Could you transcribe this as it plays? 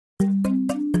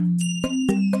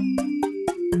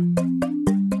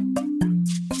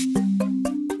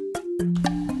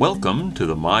Welcome to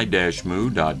the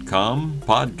My-Moo.com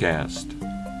podcast.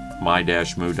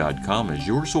 My-Moo.com is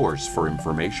your source for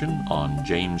information on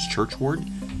James Churchward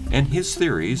and his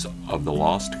theories of the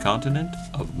lost continent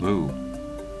of Mu.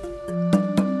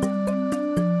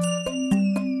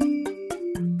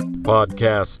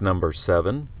 Podcast number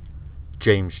 7,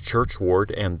 James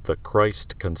Churchward and the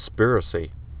Christ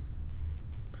Conspiracy.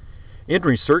 In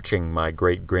researching my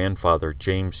great-grandfather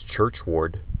James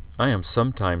Churchward, I am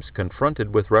sometimes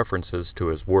confronted with references to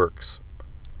his works.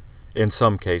 In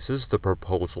some cases, the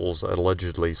proposals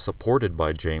allegedly supported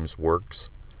by James' works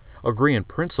agree in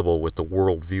principle with the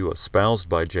worldview espoused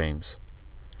by James.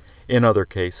 In other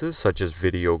cases, such as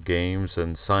video games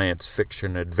and science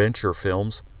fiction adventure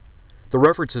films, the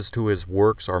references to his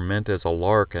works are meant as a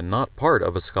lark and not part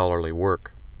of a scholarly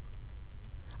work.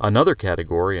 Another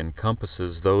category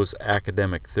encompasses those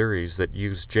academic theories that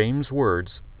use James'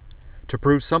 words to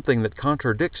prove something that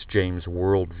contradicts James'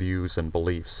 worldviews and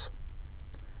beliefs.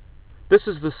 This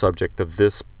is the subject of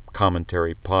this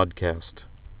commentary podcast.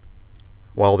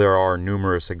 While there are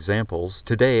numerous examples,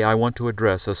 today I want to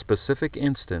address a specific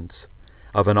instance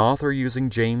of an author using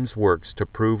James' works to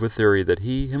prove a theory that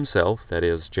he himself, that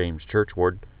is, James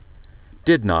Churchward,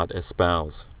 did not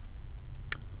espouse.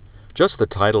 Just the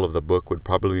title of the book would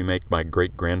probably make my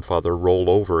great-grandfather roll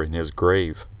over in his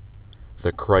grave.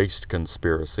 The Christ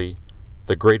Conspiracy,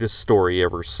 the greatest story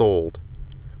ever sold,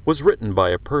 was written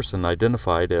by a person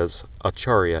identified as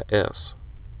Acharya S.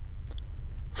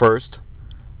 First,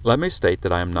 let me state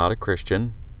that I am not a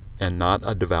Christian and not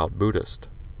a devout Buddhist.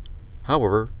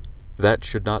 However, that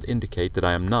should not indicate that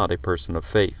I am not a person of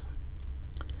faith.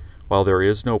 While there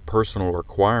is no personal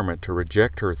requirement to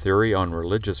reject her theory on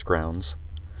religious grounds,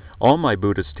 all my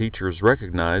Buddhist teachers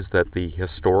recognize that the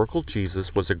historical Jesus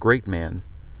was a great man,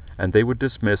 and they would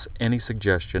dismiss any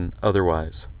suggestion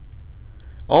otherwise.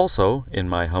 Also, in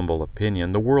my humble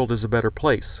opinion, the world is a better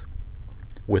place,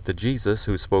 with the Jesus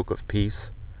who spoke of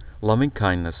peace,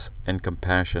 loving-kindness, and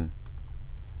compassion.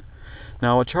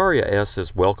 Now, Acharya S.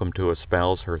 is welcome to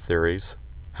espouse her theories,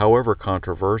 however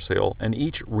controversial, and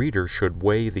each reader should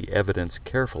weigh the evidence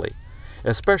carefully,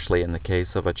 especially in the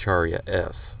case of Acharya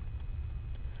S.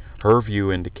 Her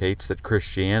view indicates that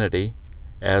Christianity,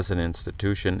 as an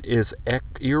institution, is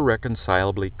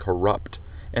irreconcilably corrupt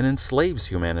and enslaves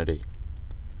humanity.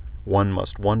 One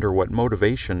must wonder what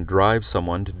motivation drives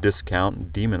someone to discount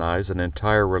and demonize an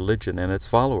entire religion and its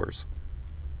followers.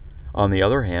 On the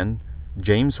other hand,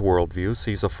 James' worldview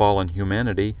sees a fallen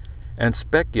humanity and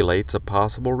speculates a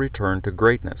possible return to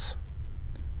greatness.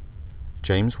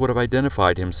 James would have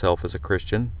identified himself as a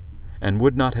Christian and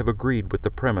would not have agreed with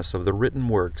the premise of the written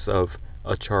works of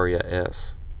Acharya S.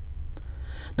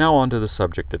 Now on to the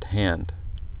subject at hand.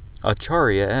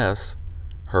 Acharya S.,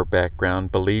 her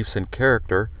background, beliefs, and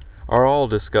character are all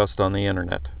discussed on the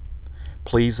Internet.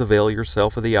 Please avail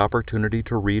yourself of the opportunity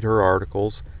to read her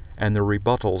articles and the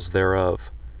rebuttals thereof.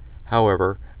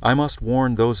 However, I must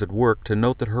warn those at work to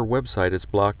note that her website is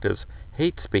blocked as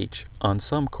hate speech on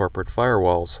some corporate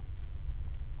firewalls.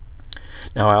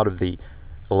 Now, out of the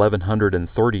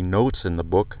 1,130 notes in the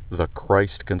book, The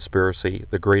Christ Conspiracy,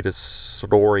 the greatest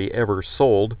story ever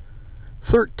sold,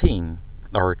 13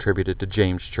 are attributed to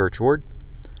James Churchward,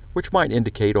 which might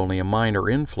indicate only a minor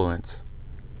influence.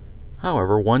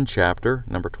 However, one chapter,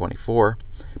 number 24,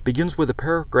 begins with a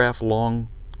paragraph-long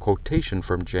quotation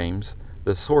from James,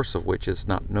 the source of which is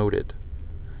not noted.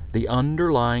 The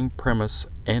underlying premise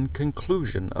and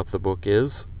conclusion of the book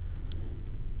is,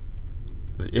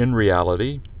 in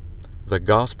reality, the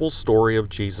gospel story of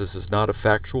Jesus is not a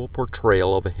factual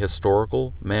portrayal of a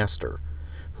historical master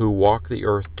who walked the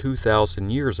earth 2,000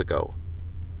 years ago,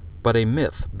 but a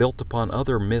myth built upon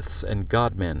other myths and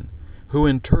godmen, who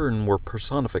in turn were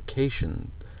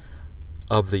personification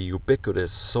of the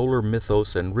ubiquitous solar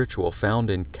mythos and ritual found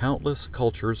in countless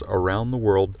cultures around the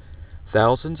world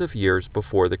thousands of years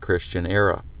before the Christian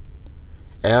era.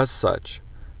 As such,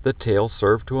 the tale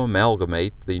served to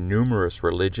amalgamate the numerous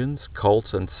religions,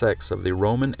 cults, and sects of the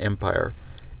Roman Empire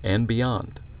and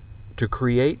beyond, to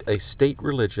create a state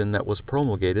religion that was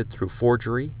promulgated through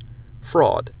forgery,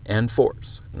 fraud, and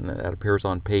force. And that appears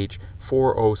on page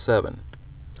 407.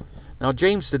 Now,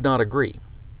 James did not agree.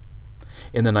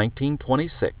 In the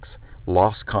 1926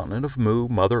 Lost Continent of Mu,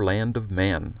 Motherland of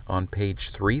Man, on page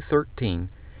 313,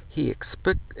 he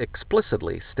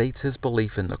explicitly states his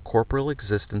belief in the corporeal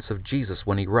existence of Jesus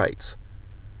when he writes,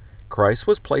 Christ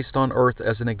was placed on earth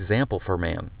as an example for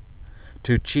man,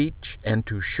 to teach and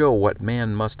to show what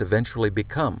man must eventually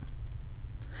become.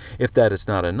 If that is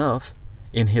not enough,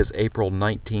 in his April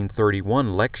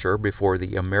 1931 lecture before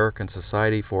the American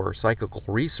Society for Psychical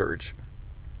Research,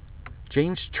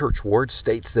 James Churchward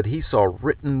states that he saw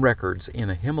written records in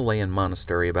a Himalayan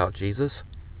monastery about Jesus,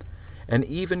 and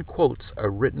even quotes a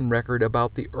written record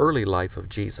about the early life of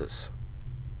Jesus.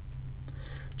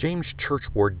 James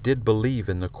Churchward did believe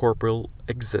in the corporeal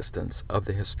existence of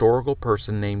the historical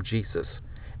person named Jesus,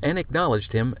 and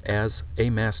acknowledged him as a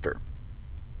master.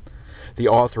 The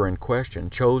author in question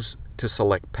chose to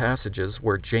select passages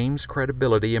where James'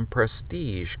 credibility and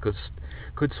prestige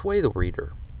could sway the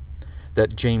reader.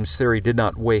 That James' theory did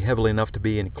not weigh heavily enough to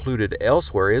be included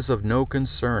elsewhere is of no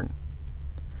concern.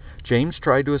 James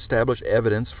tried to establish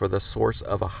evidence for the source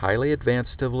of a highly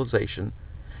advanced civilization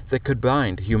that could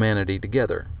bind humanity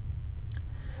together.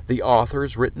 The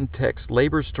author's written text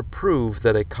labors to prove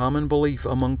that a common belief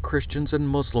among Christians and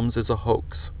Muslims is a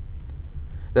hoax,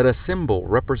 that a symbol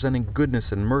representing goodness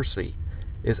and mercy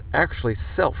is actually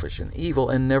selfish and evil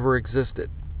and never existed.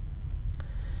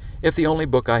 If the only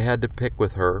book I had to pick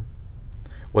with her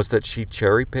was that she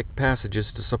cherry-picked passages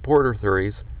to support her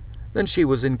theories, then she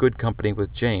was in good company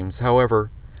with James. However,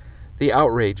 the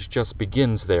outrage just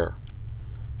begins there.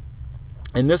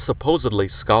 In this supposedly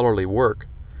scholarly work,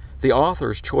 the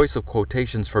author's choice of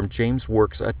quotations from James'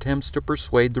 works attempts to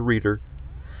persuade the reader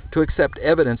to accept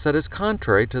evidence that is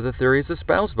contrary to the theories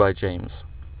espoused by James.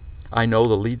 I know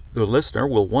the listener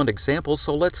will want examples,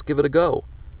 so let's give it a go.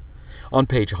 On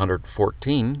page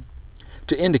 114,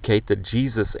 to indicate that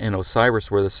Jesus and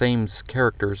Osiris were the same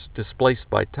characters displaced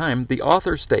by time, the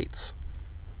author states,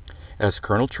 as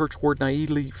Colonel Churchward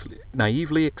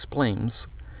naively explains,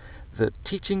 the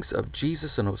teachings of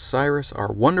Jesus and Osiris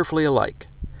are wonderfully alike.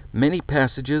 Many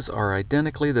passages are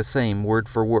identically the same word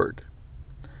for word.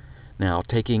 Now,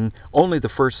 taking only the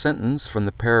first sentence from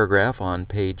the paragraph on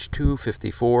page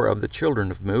 254 of The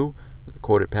Children of Mu, the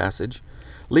quoted passage,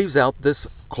 leaves out this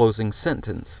closing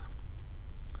sentence.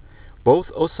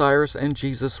 Both Osiris and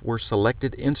Jesus were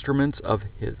selected instruments of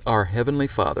our Heavenly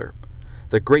Father,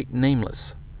 the Great Nameless,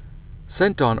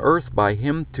 sent on earth by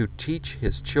Him to teach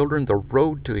His children the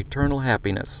road to eternal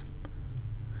happiness.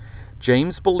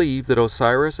 James believed that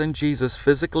Osiris and Jesus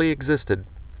physically existed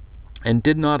and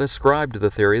did not ascribe to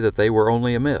the theory that they were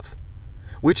only a myth,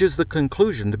 which is the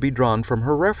conclusion to be drawn from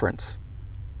her reference.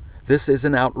 This is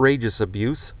an outrageous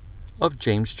abuse of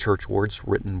James Churchward's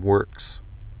written works.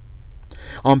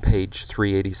 On page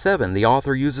 387, the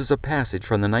author uses a passage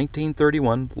from the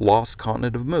 1931 Lost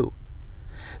Continent of Mu.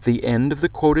 The end of the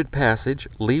quoted passage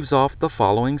leaves off the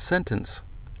following sentence.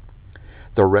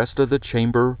 The rest of the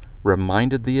chamber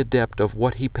reminded the adept of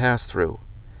what he passed through.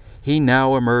 He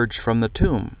now emerged from the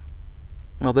tomb.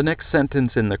 Now, the next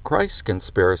sentence in the Christ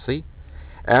conspiracy,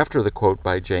 after the quote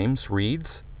by James, reads,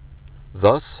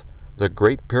 Thus, the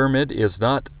Great Pyramid is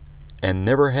not and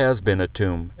never has been a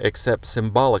tomb, except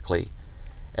symbolically,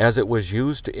 as it was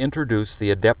used to introduce the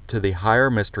adept to the higher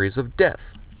mysteries of death.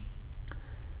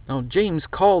 Now, James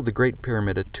called the Great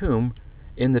Pyramid a tomb.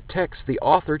 In the text, the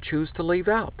author chose to leave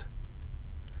out.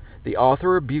 The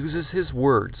author abuses his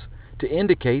words to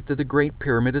indicate that the Great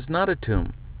Pyramid is not a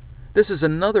tomb. This is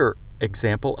another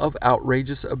example of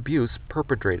outrageous abuse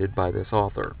perpetrated by this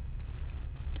author.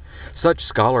 Such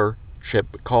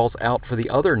scholarship calls out for the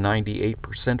other 98%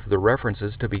 of the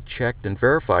references to be checked and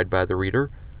verified by the reader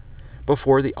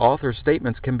before the author's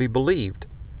statements can be believed,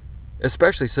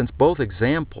 especially since both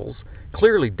examples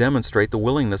clearly demonstrate the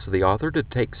willingness of the author to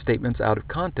take statements out of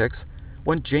context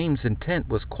when James' intent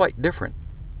was quite different.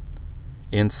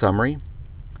 In summary,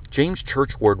 James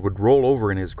Churchward would roll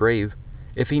over in his grave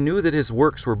if he knew that his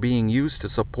works were being used to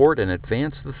support and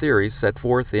advance the theories set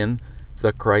forth in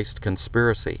The Christ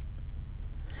Conspiracy.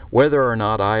 Whether or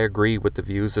not I agree with the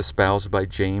views espoused by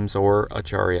James or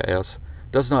Acharya S.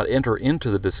 does not enter into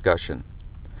the discussion.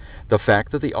 The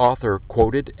fact that the author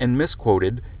quoted and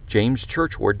misquoted James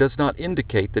Churchward does not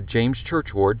indicate that James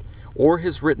Churchward or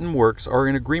his written works are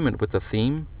in agreement with the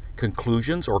theme,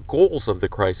 conclusions, or goals of the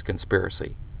Christ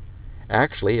Conspiracy.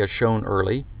 Actually, as shown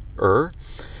earlier,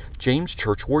 James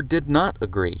Churchward did not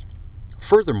agree.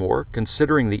 Furthermore,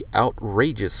 considering the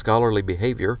outrageous scholarly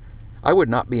behavior, I would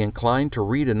not be inclined to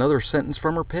read another sentence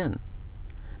from her pen,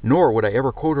 nor would I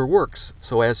ever quote her works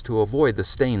so as to avoid the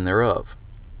stain thereof.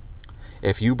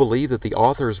 If you believe that the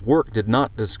author's work did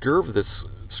not deserve this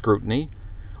scrutiny,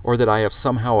 or that I have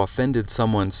somehow offended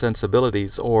someone's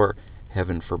sensibilities or,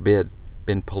 heaven forbid,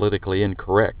 been politically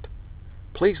incorrect,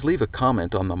 please leave a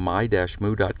comment on the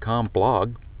my-mu.com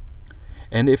blog.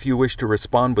 And if you wish to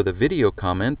respond with a video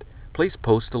comment, please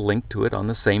post a link to it on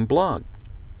the same blog.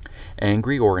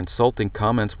 Angry or insulting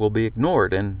comments will be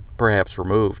ignored and perhaps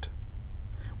removed.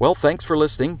 Well, thanks for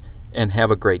listening, and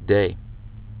have a great day.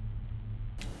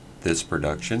 This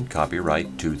production,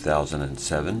 copyright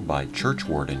 2007 by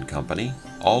Churchward and Company,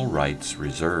 all rights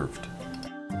reserved.